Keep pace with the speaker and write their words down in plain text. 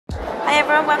Hi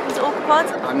everyone, welcome to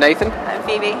OrcaPod. I'm Nathan. I'm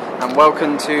Phoebe. And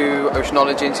welcome to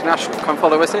Oceanology International. Come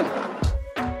follow us in.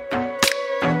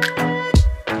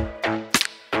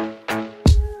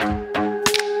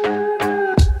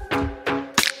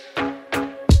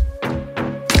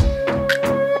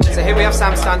 So here we have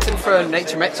Sam Stanton from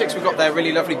NatureMetrics. We've got their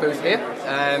really lovely booth here.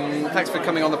 Thanks for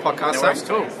coming on the podcast, Sam. Nice,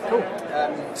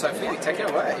 cool. So Phoebe, take it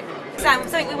away. Sam,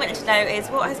 something we wanted to know is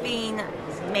what has been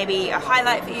maybe a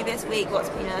highlight for you this week? What's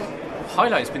been a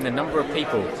Highlight's been the number of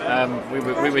people.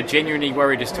 We were genuinely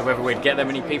worried as to whether we'd get that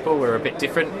many people. We're a bit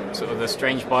different, sort of the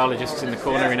strange biologists in the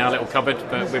corner in our little cupboard,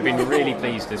 but we've been really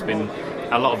pleased. There's been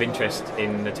a lot of interest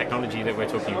in the technology that we're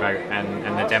talking about and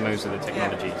the demos of the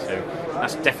technology, so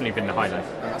that's definitely been the highlight.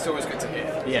 That's always good to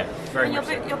hear. Yeah, very and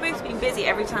much your booth's been busy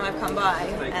every time I've come by,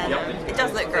 and it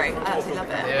does look great. I absolutely love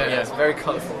it. Yeah, it's very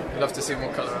colourful. Love to see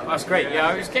more colour. That's great. Yeah,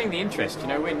 I was getting the interest. You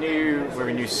know, we're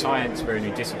a new science, we're a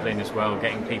new discipline as well.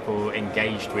 Getting people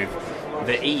engaged with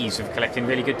the ease of collecting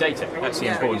really good data. That's the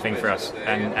important thing for us.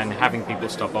 And having people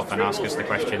stop off and ask us the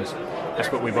questions.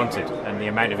 That's what we wanted. And the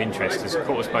amount of interest has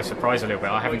caught us by surprise a little bit.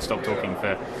 I haven't stopped talking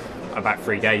for about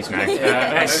 3 days now. The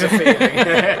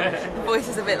voice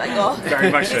is a bit like, oh,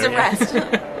 very much so. It's a rest.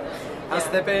 Has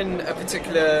there been a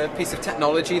particular piece of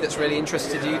technology that's really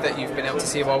interested you that you've been able to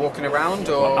see while walking around?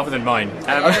 Or well, other than mine.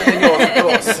 Other than yours, of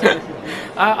course.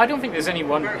 I don't think there's any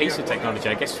one piece of technology.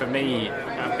 I guess for me,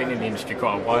 I've been in the industry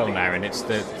quite a while now, and it's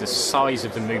the size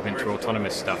of the movement to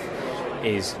autonomous stuff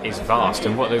is vast,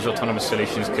 and what those autonomous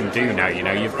solutions can do now. You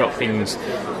know, you've got things,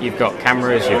 you've got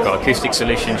cameras, you've got acoustic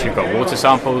solutions, you've got water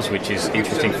samples, which is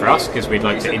interesting for us because we'd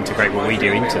like to integrate what we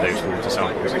do into those water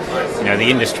samples. You know, the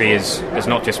industry has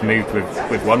not just moved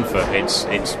with 1 foot;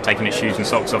 it's taken its shoes and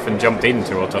socks off and jumped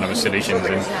into autonomous solutions,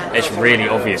 and it's really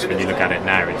obvious when you look at it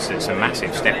now. It's a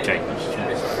massive step change.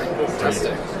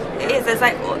 Fantastic. It is. There's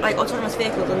like autonomous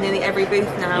vehicles on nearly every booth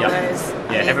now. Yeah, whereas,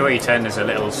 everywhere you turn there's a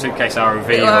little suitcase ROV,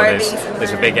 or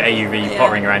there's a big AUV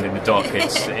pottering around in the dock.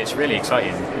 It's really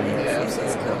exciting. It's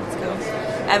cool. It's cool.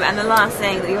 And the last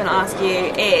thing that we want to ask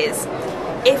you is,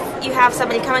 if you have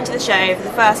somebody coming to the show for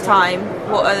the first time,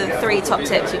 what are the 3 top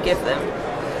tips you'd give them?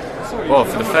 Well,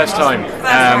 for the first time,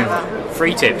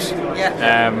 3 tips.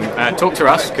 Talk to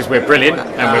us because we're brilliant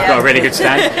and we've got a really good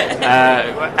stand.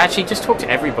 Actually, just talk to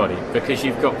everybody because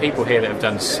you've got people here that have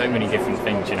done so many different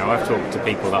things. You know, I've talked to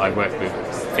people that I worked with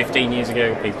 15 years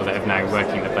ago, people that are now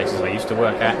working at the places I used to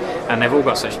work at, and they've all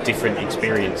got such different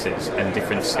experiences and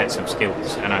different sets of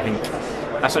skills. And I think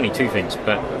that's only 2 things,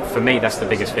 but for me, that's the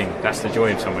biggest thing. That's the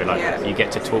joy of somewhere like that. You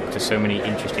get to talk to so many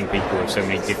interesting people with so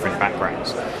many different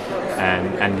backgrounds.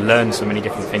 And learn so many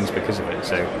different things because of it.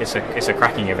 So it's a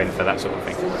cracking event for that sort of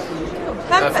thing.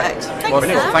 Perfect.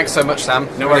 Thanks so much, Sam.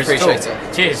 No worries. Appreciate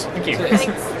it. Cheers. Thank you.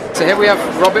 Thanks. So here we have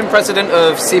Robin, president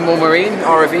of SEAMOR Marine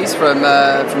ROVs from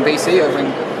BC over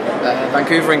in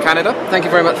Vancouver in Canada. Thank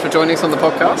you very much for joining us on the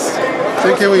podcast.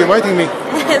 Thank you for inviting me.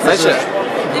 Pleasure.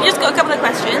 We've just got a couple of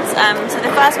questions. So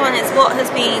the first one is, what has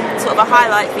been sort of a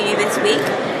highlight for you this week?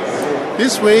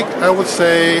 This week, I would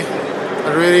say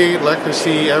I really like to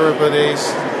see everybody's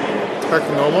back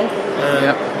to normal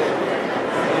and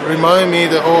remind me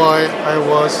the OI I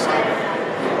was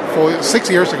 6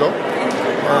 years ago,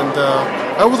 and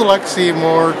I would like to see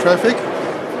more traffic,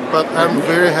 but I'm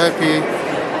very happy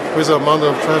with the amount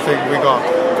of traffic we got.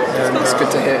 And, that's good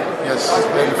to hear. Yes,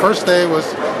 and the first day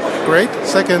was great,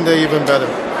 second day even better.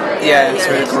 Yeah, it's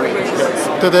really great.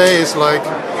 Yeah. Today is like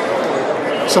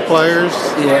suppliers,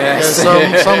 and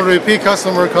some repeat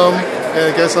customer come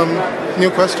and get some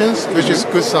new questions, which is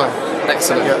good sign.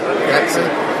 Excellent. Yeah. Excellent.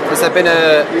 Has there been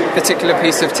a particular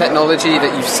piece of technology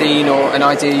that you've seen or an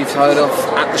idea you've heard of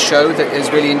at the show that has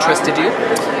really interested you?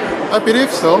 I believe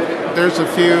so. There's a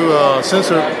few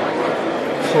sensor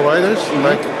providers,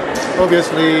 like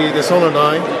obviously the Sonar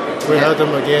 9. We had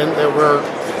them again. They were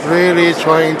really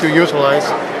trying to utilize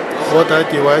what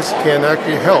that device can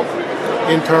actually help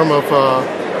in terms of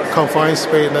confined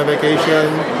space navigation,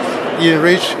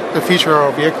 enrich the feature of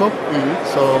our vehicle.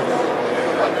 So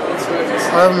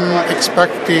I'm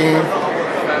expecting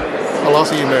a lot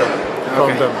of email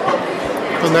from them.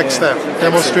 The next step,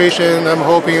 demonstration. I'm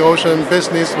hoping ocean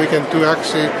business we can do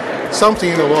actually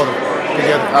something in the water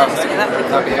together.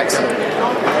 That'd be excellent.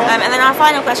 And then our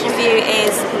final question for you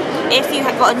is, if you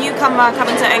have got a newcomer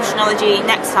coming to Oceanology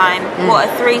next time, what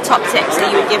are 3 top tips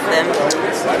that you would give them?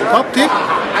 Top tip,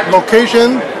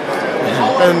 location,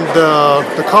 and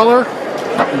the color,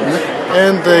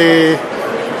 and the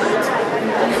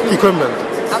equipment.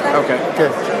 Okay.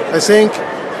 I think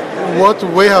what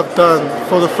we have done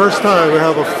for the first time, we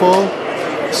have a full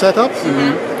setup,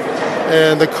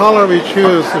 and the color we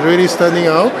choose is really standing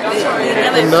out.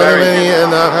 And not many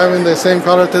and having the same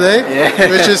color today,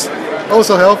 which is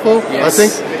also helpful. Yes. I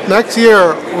think next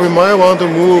year we might want to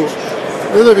move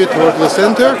a little bit towards the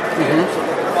center,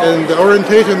 and the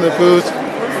orientation of the booth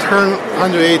turn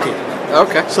 180.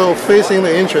 Okay. So facing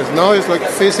the entrance. Now it's like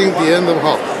facing the end of the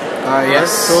hall.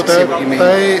 Yes. So that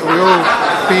they will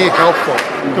be helpful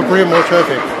to bring more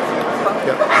traffic.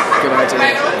 Yeah. Good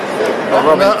idea. Well,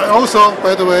 Robin. Now, also,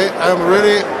 by the way, I'm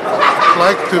really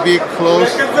like to be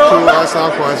close to us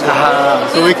Aqua as well,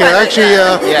 so we can actually,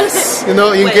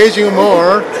 engaging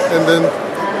more, and then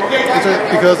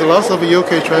because lots of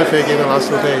UK traffic in the last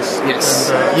 2 days,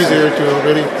 and easier to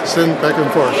really send back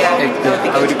and forth.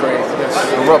 I would agree. Yes.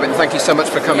 Well, Robin, thank you so much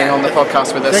for coming on the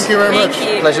podcast with us. Thank you very much.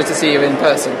 Pleasure to see you in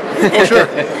person. For sure.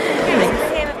 Here with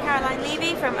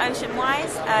Levey from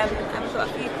OceanWise, and we've got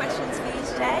a few questions for you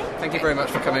today. Thank you very much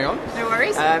for coming on. No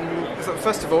worries. So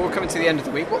first of all, we're coming to the end of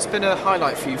the week. What's been a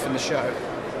highlight for you from the show?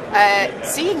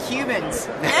 Seeing humans,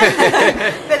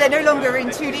 but they're no longer in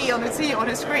 2D on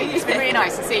a screen. It's been really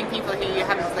nice, and seeing people who you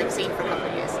haven't seen for a couple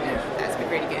of years. That's been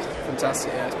really good.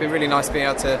 Fantastic. Yeah, it's been really nice being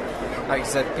able to, like you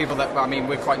said, people that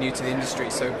we're quite new to the industry,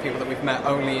 so people that we've met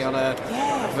only on a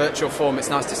virtual form. It's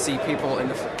nice to see people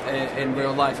in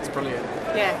real life. It's brilliant.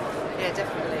 Yeah,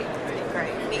 definitely. It's been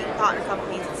great. Meeting partner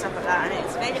companies and stuff like that, and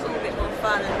it's made it all a bit more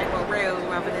fun and a bit more real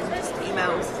rather than just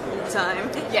emails all the time.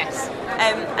 Yes.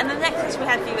 And the next question we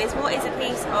had for you is, what is a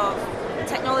piece of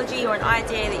technology or an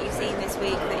idea that you've seen this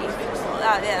week that you've thought,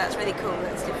 oh yeah, that's really cool,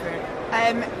 that's different?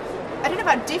 I don't know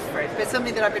about different, but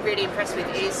something that I've been really impressed with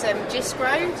is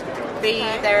GeoSpectrum.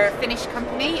 They're a Finnish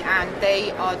company, and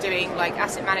they are doing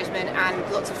asset management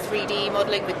and lots of 3D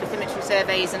modelling with bathymetry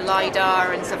surveys and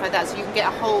LiDAR and stuff like that, so you can get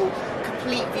a whole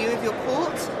complete view of your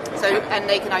port. So, and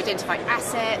they can identify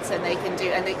assets, and they can do,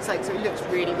 and so it looks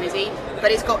really whizzy, but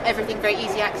it's got everything very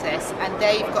easy access, and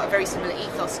they've got a very similar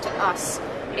ethos to us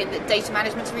in that data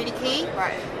management's really key.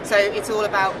 Right. So it's all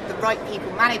about the right people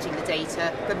managing the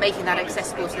data, but making that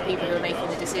accessible to the people who are making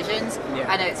the decisions.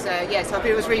 Yeah. And it's so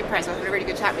I was really impressed. I had a really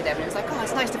good chat with them, and it was like, oh,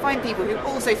 it's nice to find people who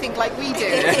also think like we do.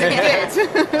 It's really good.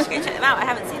 Just go check them out. I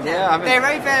haven't seen them. Yeah, They're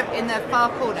over in the far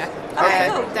corner.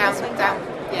 Cool. Down,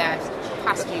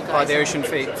 past you guys. By the Ocean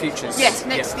Futures. Yes,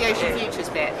 next to the Ocean Futures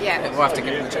bit. Yeah. We'll have to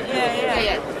give them a check.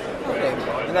 Yeah.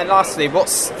 And then lastly,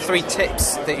 what's 3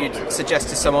 tips that you'd suggest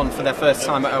to someone for their first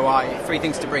time at OI? 3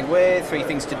 things to bring with, 3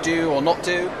 things to do or not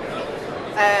do?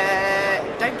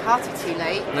 Don't party too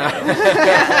late. No.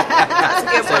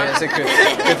 It's a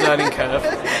good learning curve.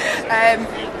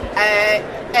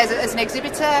 As an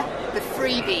exhibitor, the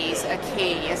freebies are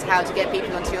key as how to get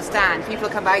people onto your stand. People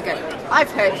come by and go, I've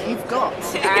heard you've got,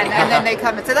 and then they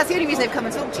come, and so that's the only reason they've come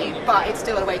and talk to you, but it's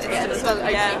still a way to get an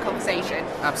opening conversation.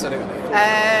 Absolutely.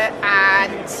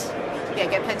 And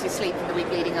get plenty of sleep in the week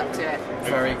leading up to it.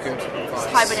 Very good advice.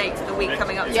 Hibernate for the week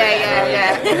coming up to it.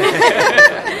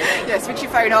 Yeah, switch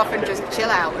your phone off and just chill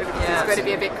out. It's going to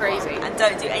be a bit crazy. And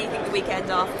don't do anything the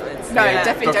weekend afterwards. No,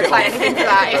 definitely don't plan anything for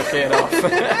that. Okay, enough.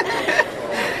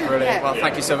 Brilliant. Well,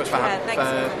 thank you so much for having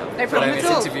this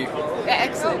interview. Yeah,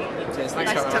 excellent. Cheers.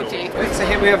 Thanks nice for to talk to you. So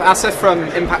here we have Asa from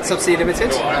Impact Subsea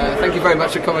Limited. Thank you very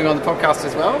much for coming on the podcast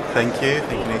as well. Thank you,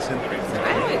 Nathan.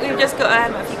 We've just got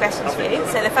a few questions for you.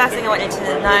 So the first thing I wanted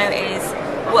to know is,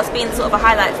 what's been sort of a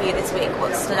highlight for you this week?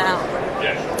 What stood out?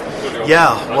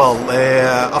 Yeah, well,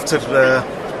 after the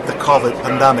COVID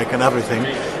pandemic and everything,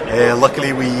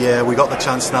 luckily we got the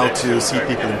chance now to see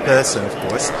people in person, of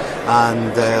course,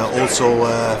 and also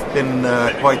been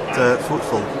quite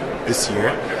fruitful this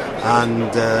year.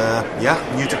 And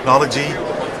new technology,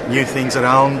 new things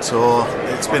around, so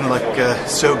it's been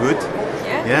so good.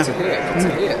 Good to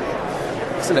hear.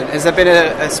 Excellent. Has there been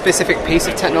a specific piece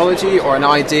of technology or an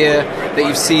idea that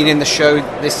you've seen in the show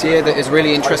this year that has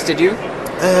really interested you?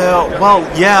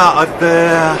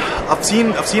 I've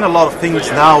seen a lot of things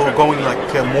now going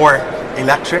more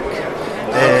electric.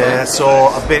 So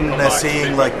I've been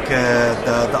seeing the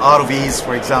ROVs,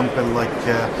 for example,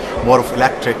 more of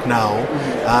electric now,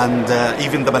 and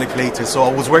even the manipulators. So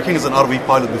I was working as an ROV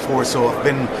pilot before, so I've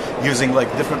been using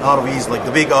different ROVs.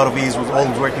 The big ROVs was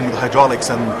always working with hydraulics,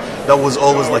 and that was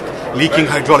always leaking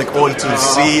hydraulic oil to the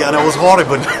sea, and it was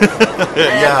horrible.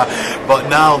 But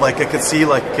now I could see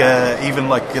even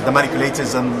the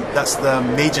manipulators, and that's the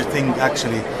major thing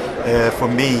actually. For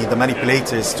me, the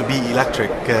manipulators to be electric,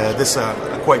 this is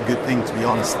a quite good thing, to be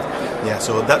honest. Yeah,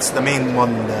 so that's the main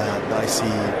one that I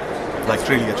see like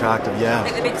really attractive. Yeah.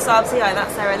 Like the big Subsea,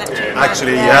 that's their electric one.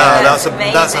 Actually,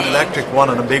 that's an electric one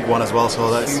and a big one as well. So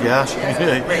that's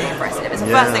really impressive. It's the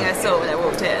first thing I saw when I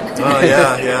walked in. Oh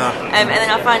yeah. And then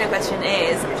our final question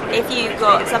is: if you've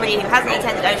got somebody who hasn't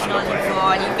attended Oceanology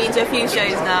before and you've been to a few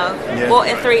shows now, what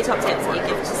are 3 top tips that you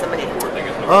give to somebody?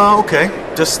 Okay,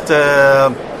 just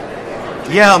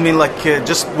I mean, like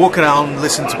just walk around,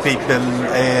 listen to people,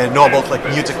 know about like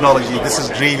new technology. This is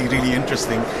really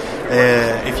interesting.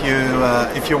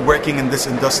 If you're working in this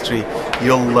industry,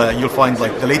 you'll find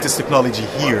like the latest technology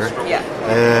here.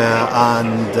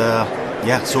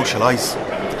 Socialize,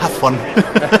 have fun.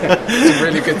 Some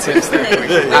really good tips there.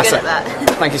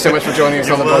 Thank you so much for joining us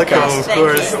on the podcast. Of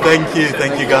course,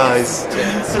 thank you guys.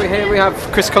 So here we have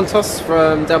Chris Kontoes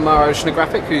from Denmark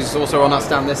Oceanographic, who's also on our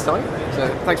stand this time. So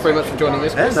thanks very much for joining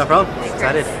us, Chris. No problem.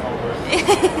 Excited.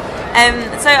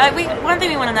 One thing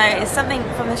we want to know is something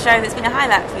from the show that's been a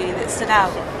highlight for you that stood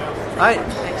out.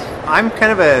 I'm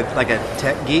kind of a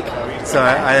tech geek, so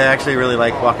I actually really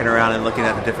like walking around and looking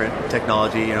at the different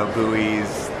technology,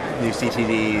 buoys, new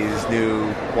CTDs,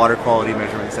 new water quality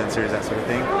measurement sensors, that sort of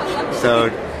thing. So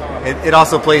it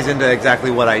also plays into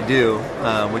exactly what I do,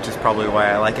 which is probably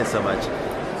why I like it so much.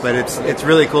 But it's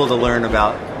really cool to learn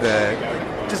about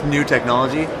just new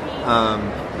technology.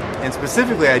 And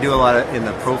specifically, I do a lot in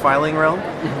the profiling realm,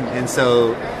 and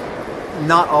so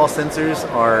not all sensors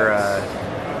are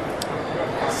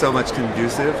so much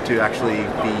conducive to actually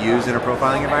be used in a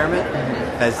profiling environment,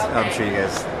 as I'm sure you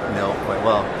guys know quite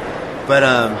well. But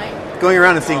going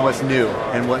around and seeing what's new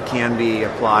and what can be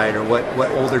applied, or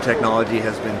what older technology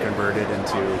has been converted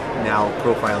into now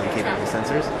profiling capable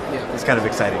sensors, is kind of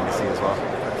exciting to see as well.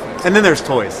 And then there's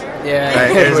toys.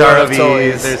 Right? There's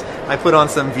ROVs. I put on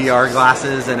some VR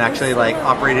glasses and actually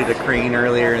operated a crane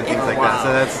earlier and things like that.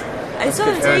 So that's. I saw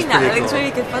them doing that. It looks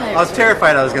really good fun. I was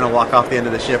terrified I was going to walk off the end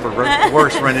of the ship, or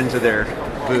worse, run into their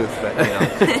booth. But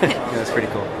it's pretty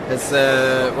cool. With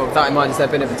that in mind, has there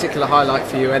been a particular highlight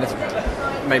for you?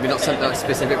 Maybe not something like a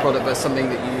specific product, but something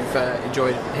that you've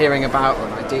enjoyed hearing about, or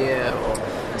an idea, or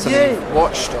something you've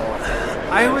watched, or.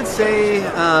 I would say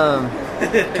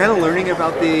kind of learning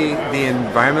about the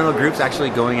environmental groups actually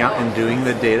going out and doing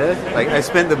the data. I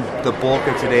spent the bulk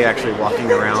of today actually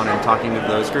walking around and talking to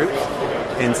those groups,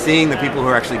 and seeing the people who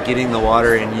are actually getting the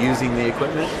water and using the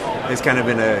equipment has kind of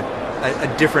been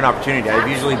a different opportunity. I've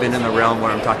usually been in the realm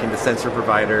where I'm talking to sensor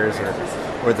providers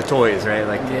or the toys, right?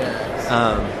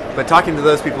 But talking to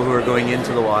those people who are going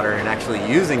into the water and actually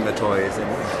using the toys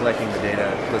and collecting the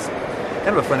data was kind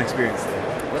of a fun experience there.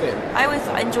 I always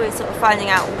enjoy sort of finding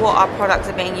out what our products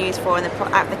are being used for and the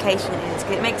application is,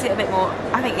 because it makes it a bit more,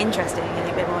 I think, interesting and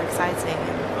a bit more exciting.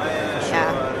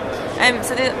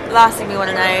 So the last thing we want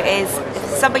to know is,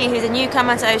 if somebody who's a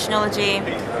newcomer to oceanology,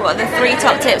 what are the 3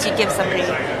 top tips you'd give somebody?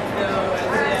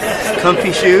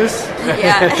 Comfy shoes.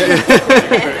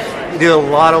 You do a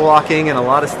lot of walking and a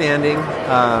lot of standing.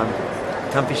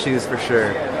 Comfy shoes for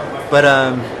sure. But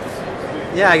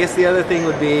I guess the other thing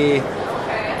would be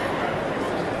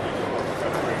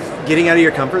getting out of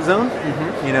your comfort zone.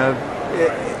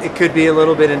 It could be a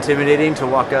little bit intimidating to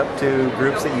walk up to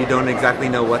groups that you don't exactly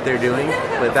know what they're doing,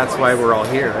 but that's why we're all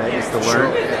here, right? Is to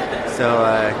learn. So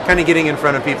kind of getting in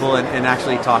front of people and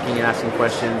actually talking and asking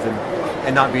questions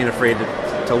and not being afraid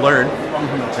to learn,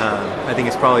 I think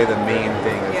is probably the main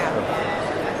thing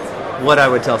of what I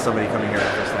would tell somebody coming here the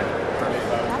first time.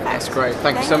 That's great.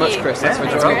 Thank you so much, Chris. Thanks for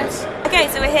joining us. Okay,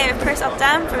 so we're here with Chris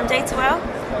Opdam from Datawell.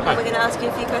 We're going to ask you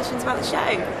a few questions about the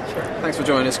show. Sure. Thanks for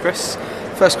joining us, Chris.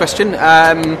 First question,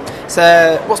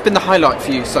 so what's been the highlight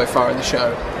for you so far in the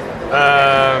show?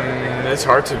 It's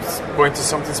hard to point to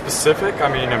something specific. I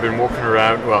mean, I've been walking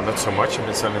around, well, not so much. I've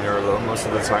been standing here alone most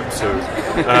of the time, so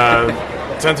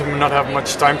tend to not have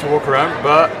much time to walk around.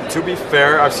 But to be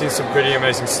fair, I've seen some pretty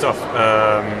amazing stuff,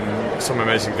 some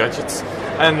amazing gadgets,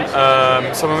 and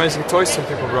some amazing toys some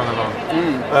people brought along.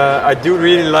 I do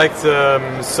really like the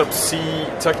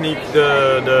Subsea technique,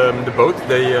 the boat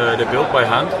they built by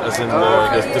hand, as in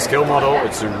the scale model.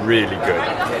 It's really good.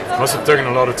 Must have taken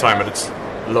a lot of time, but it's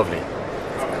lovely.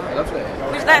 Lovely.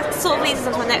 Which that sort of leads us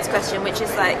on to the next question, which is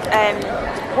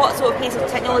what sort of piece of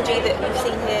technology that you've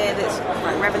seen here that's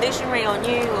revolutionary or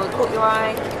new or caught your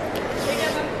eye?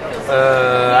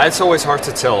 It's always hard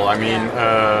to tell. I mean,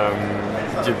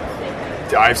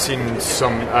 I've seen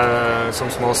some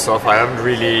small stuff. I haven't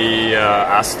really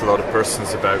asked a lot of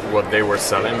persons about what they were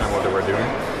selling and what they were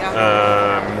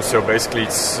doing. So basically,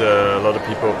 it's a lot of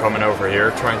people coming over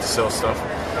here trying to sell stuff.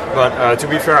 But to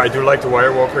be fair, I do like the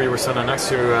wire walker you were standing next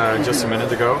to just a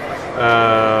minute ago.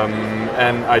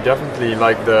 And I definitely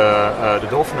like the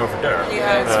dolphin over there.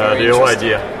 Yeah, the whole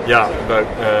idea. Yeah,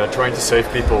 about trying to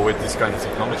save people with this kind of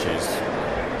technology is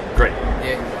great.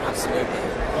 Yeah, absolutely.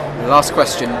 Last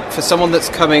question. For someone that's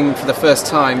coming for the first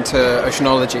time to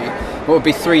Oceanology, what would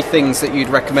be 3 things that you'd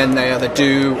recommend they either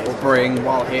do or bring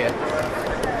while here?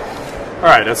 All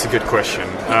right, that's a good question.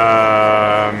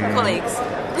 Colleagues.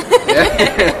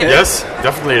 Yes,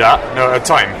 definitely that. No,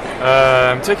 time.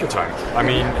 Take your time. I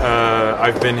mean,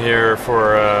 I've been here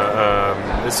for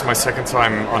this is my second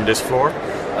time on this floor.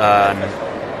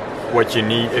 What you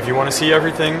need, if you want to see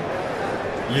everything,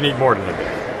 you need more than a day.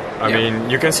 I mean,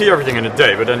 you can see everything in a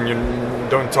day, but then you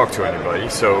don't talk to anybody.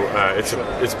 So it's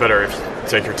better if you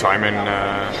take your time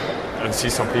and see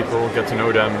some people, get to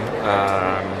know them,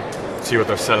 see what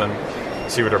they're selling,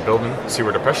 see what they're building, see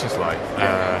where their passions lie.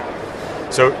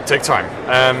 So take time.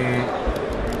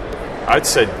 I'd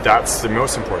say that's the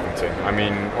most important thing. I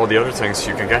mean, all the other things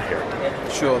you can get here.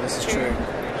 Sure, this is true.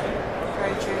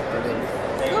 Very true.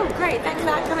 Oh, great. Thanks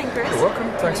for coming, Chris. You're welcome.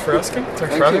 Thanks for asking.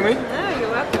 Thanks for having me. No, you're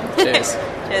welcome. Cheers.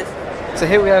 Cheers. So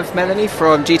here we have Melanie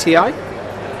from GTI.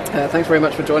 Thanks very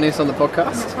much for joining us on the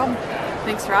podcast. No problem.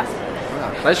 Thanks for asking.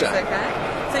 Pleasure. It's okay.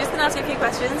 So just going to ask you a few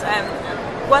questions.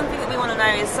 One thing that we want to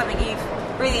know is something you've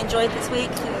really enjoyed this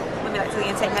week, maybe like something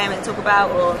you take home and talk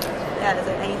about, or is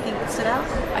there anything that stood out?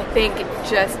 I think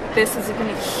just this has been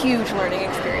a huge learning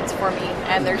experience for me,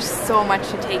 and there's so much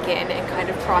to take in and kind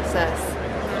of process.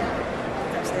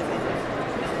 Absolutely.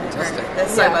 Fantastic.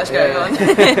 There's so much going on.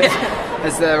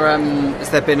 Has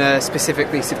there been a specific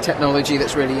piece of technology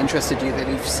that's really interested you that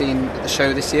you've seen at the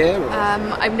show this year? Or?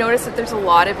 I've noticed that there's a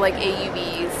lot of like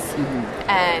AUVs,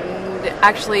 and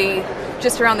actually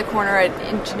just around the corner at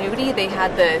Ingenuity they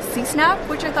had the Sea Snap,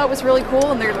 which I thought was really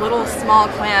cool, and their little small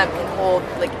clamp can hold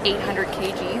like 800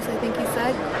 kgs, I think he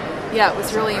said. Yeah, it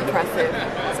was really impressive.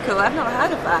 That's cool. I've not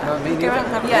heard of that. Me Go around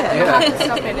and have a Yeah, look. you'll have to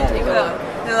stop in and take a look.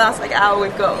 The last hour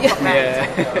we've got. Yeah.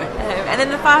 And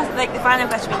then the final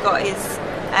question we've got is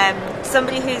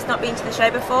somebody who's not been to the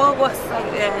show before. What's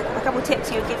a couple of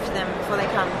tips you would give to them before they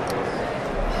come?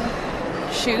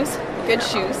 Shoes, good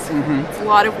shoes. It's a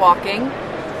lot of walking,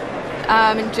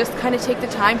 and just kind of take the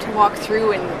time to walk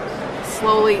through and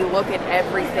slowly look at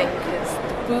everything,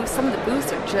 because some of the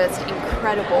booths are just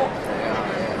incredible.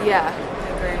 Yeah.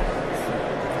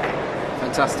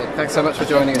 Fantastic. Thanks so much for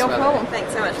joining us, No Melanie. problem.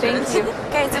 Thanks so much. Thank you.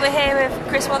 Okay, so we're here with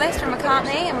Chris Wallace from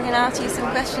MacArtney, and we're going to ask you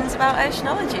some questions about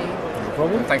oceanology.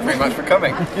 Thank you very much for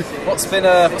coming. What's been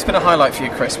a highlight for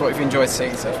you, Chris? What have you enjoyed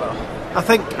seeing so far? I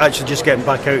think actually just getting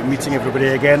back out and meeting everybody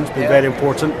again has been very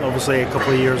important. Obviously a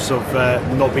couple of years of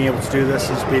not being able to do this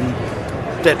has been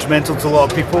detrimental to a lot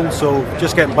of people, so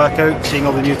just getting back out, seeing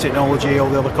all the new technology, all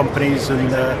the other companies, and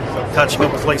catching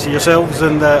up with likes of yourselves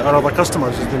and our other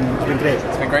customers has been great.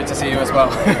 It's been great to see you as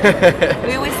well.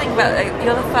 We always think about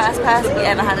you're the first person we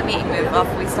ever had a meeting with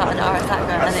after we started our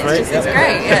Attacker, and it's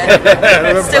great.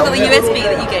 Yeah. Still got the USB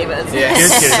that you gave us.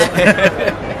 Yes.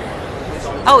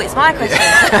 Oh, it's my question.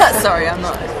 Sorry, I'm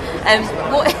not.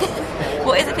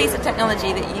 What is a piece of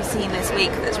technology that you've seen this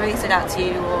week that's really stood out to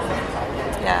you? Or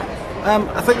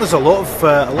I think there's a lot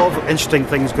of interesting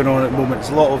things going on at the moment. There's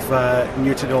a lot of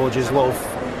new technologies, a lot of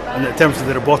in terms of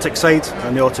the robotic side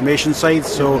and the automation side.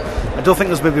 So I don't think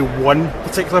there's maybe one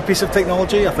particular piece of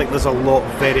technology. I think there's a lot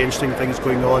of very interesting things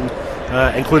going on,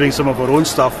 including some of our own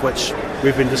stuff, which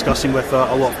we've been discussing with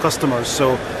a lot of customers.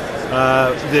 So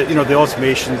the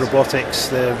automation, robotics,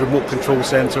 the remote control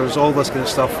sensors, all this kind of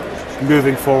stuff.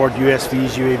 Moving forward,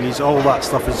 USVs, UAVs, all that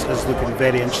stuff is looking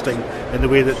very interesting in the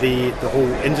way that the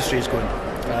whole industry is going.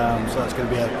 So that's going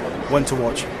to be one to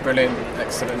watch. Brilliant,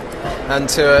 excellent.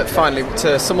 And finally,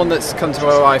 to someone that's come to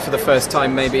OI for the first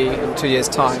time, maybe in 2 years'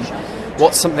 time,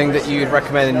 what's something that you'd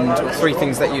recommend, or 3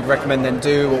 things that you'd recommend them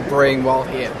do or bring while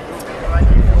here?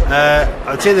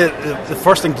 I'd say that the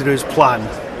first thing to do is plan.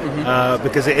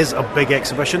 Because it is a big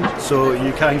exhibition, so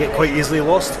you can get quite easily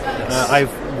lost.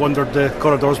 I've wandered the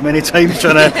corridors many times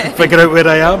trying to figure out where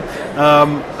I am.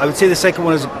 I would say the second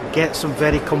one is get some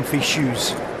very comfy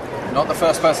shoes. Not the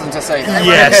first person to say that.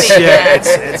 Yes, yeah,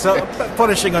 it's a bit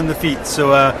punishing on the feet,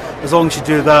 so as long as you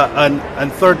do that.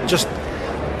 And third, just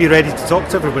be ready to talk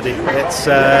to everybody. It's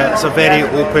a very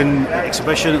open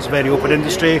exhibition, it's a very open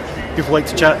industry. People like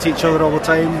to chat to each other all the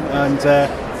time, and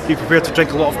be prepared to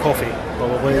drink a lot of coffee.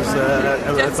 Probably is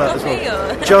just that coffee, as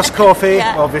well. or? Just coffee,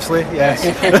 Yeah. obviously. Yes.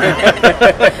 Great.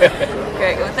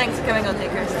 Well, thanks for coming on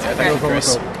here, Chris. No problem at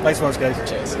all. Thanks so much, guys.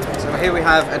 Cheers. So here we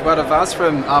have Eduardo Vaz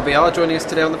from RBR joining us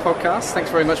today on the podcast.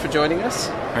 Thanks very much for joining us.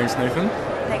 Thanks, Nathan.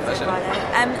 Thanks, Eduardo.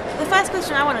 The first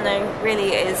question I want to know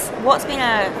really is, what's been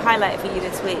a highlight for you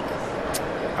this week?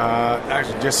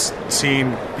 Actually, just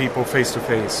seeing people face to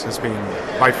face has been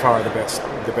by far the best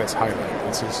highlight.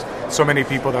 It's just so many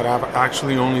people that I've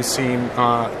actually only seen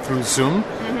through Zoom,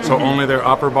 so only their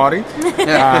upper body.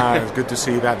 It's good to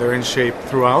see that they're in shape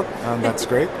throughout, and that's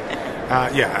great.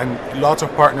 And lots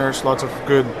of partners, lots of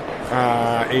good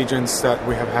agents that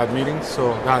we have had meetings,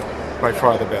 so that by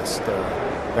far the best,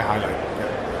 the highlight.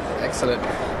 Yeah. Excellent.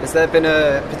 Has there been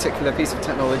a particular piece of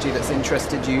technology that's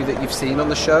interested you that you've seen on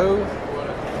the show?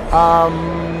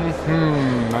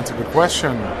 That's a good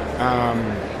question.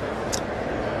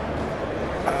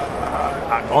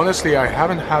 Honestly, I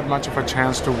haven't had much of a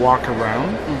chance to walk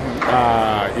around.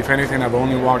 If anything, I've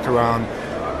only walked around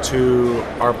to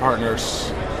our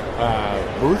partners'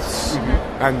 booths,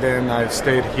 and then I've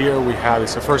stayed here.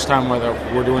 It's the first time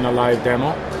we're doing a live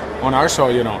demo on our,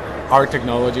 so our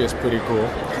technology is pretty cool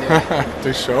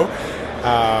to show.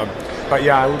 But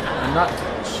yeah, I'm not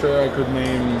sure I could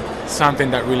name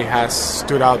something that really has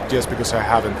stood out just because I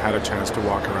haven't had a chance to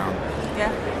walk around.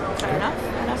 Yeah, fair enough.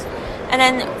 And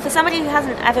then for somebody who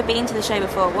hasn't ever been to the show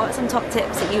before, what are some top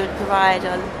tips that you would provide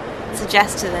or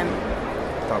suggest to them?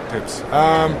 Top tips.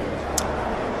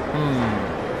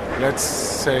 Let's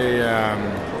say,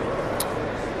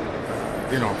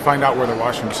 find out where the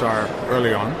washrooms are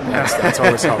early on. That's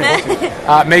always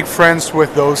helpful. Make friends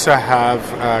with those that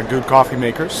have good coffee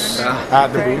makers at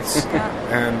the booths.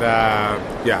 And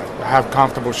have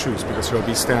comfortable shoes because you'll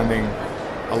be standing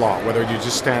a lot, whether you're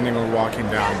just standing or walking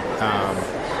down.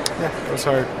 Those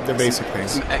are the basic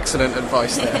things. Some excellent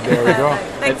advice there. There we go.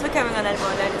 Thanks for coming on,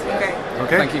 Eduardo. It's been great.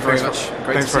 Okay. Thank you very much.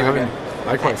 Great Thanks to for see you having again. me.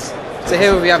 Likewise. So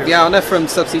here we have Jana from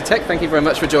SubCTech. Thank you very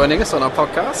much for joining us on our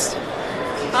podcast.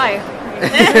 Hi.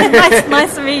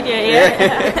 nice to meet you.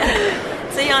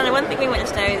 So Jana, one thing we wanted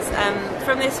to know is,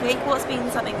 from this week, what's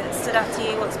been something that stood out to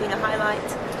you? What's been a highlight?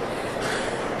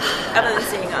 Other than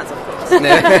seeing us, of course.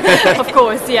 Of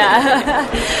course, yeah.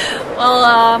 Well,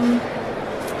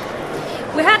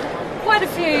 we had quite a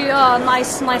few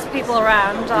nice people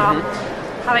around,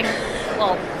 having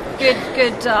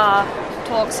good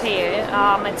talks here.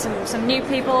 Met some new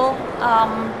people,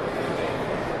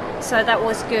 so that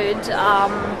was good.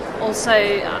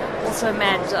 Also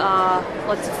met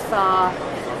lots of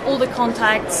all the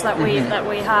contacts that we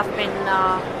have been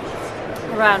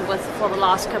around with for the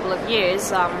last couple of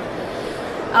years.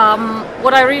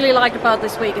 What I really liked about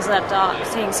this week is that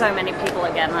seeing so many people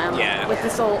again. With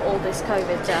this all this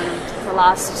COVID and the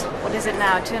last, what is it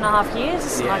now, 2.5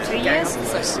 years? Not 2 years?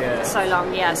 So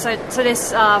long, yeah. So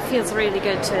this feels really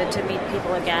good to meet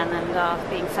people again and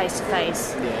being face to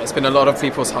face. Yeah, it's been a lot of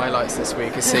people's highlights this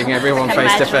week, is seeing everyone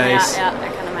face to face. Yeah, I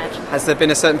can imagine. Has there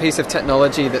been a certain piece of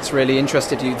technology that's really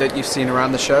interested you that you've seen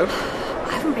around the show?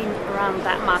 I haven't been around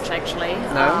that much actually.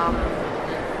 No?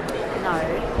 No.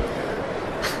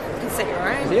 Say your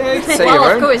own. Yeah, you can say well, your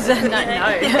own. of course, no.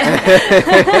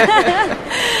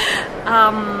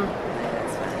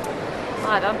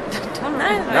 I don't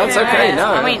know. No, it's okay.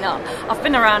 No, I mean, I've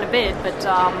been around a bit, but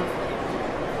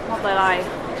not that I.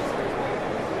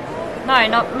 No,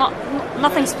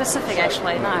 nothing specific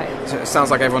actually. No. So it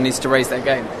sounds like everyone needs to raise their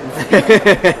game.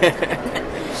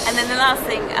 And then the last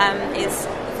thing is,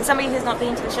 for somebody who's not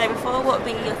been to the show before, what would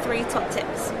be your 3 top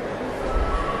tips?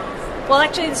 Well,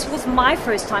 actually, this was my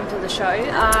first time to the show,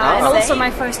 and also my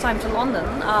first time to London,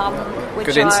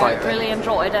 which I really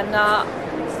enjoyed. And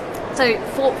so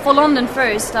for London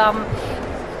first,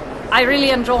 I really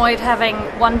enjoyed having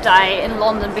one day in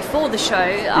London before the show,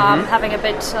 having a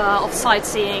bit of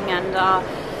sightseeing and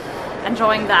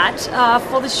enjoying that.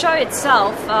 For the show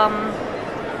itself,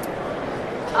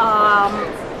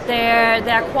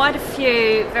 there are quite a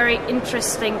few very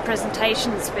interesting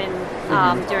presentations been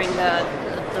during the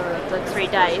 3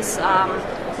 days.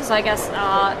 So I guess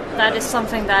that is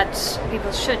something that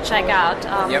people should check out.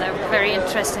 There are very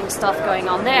interesting stuff going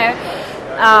on there.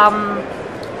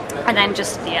 And then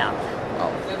just,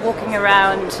 walking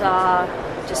around,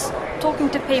 just talking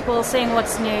to people, seeing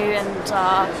what's new, and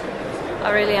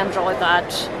I really enjoyed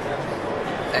that.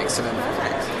 Excellent.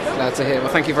 Glad to hear. Well,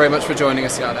 thank you very much for joining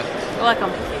us, Jana. You're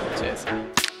welcome. Cheers.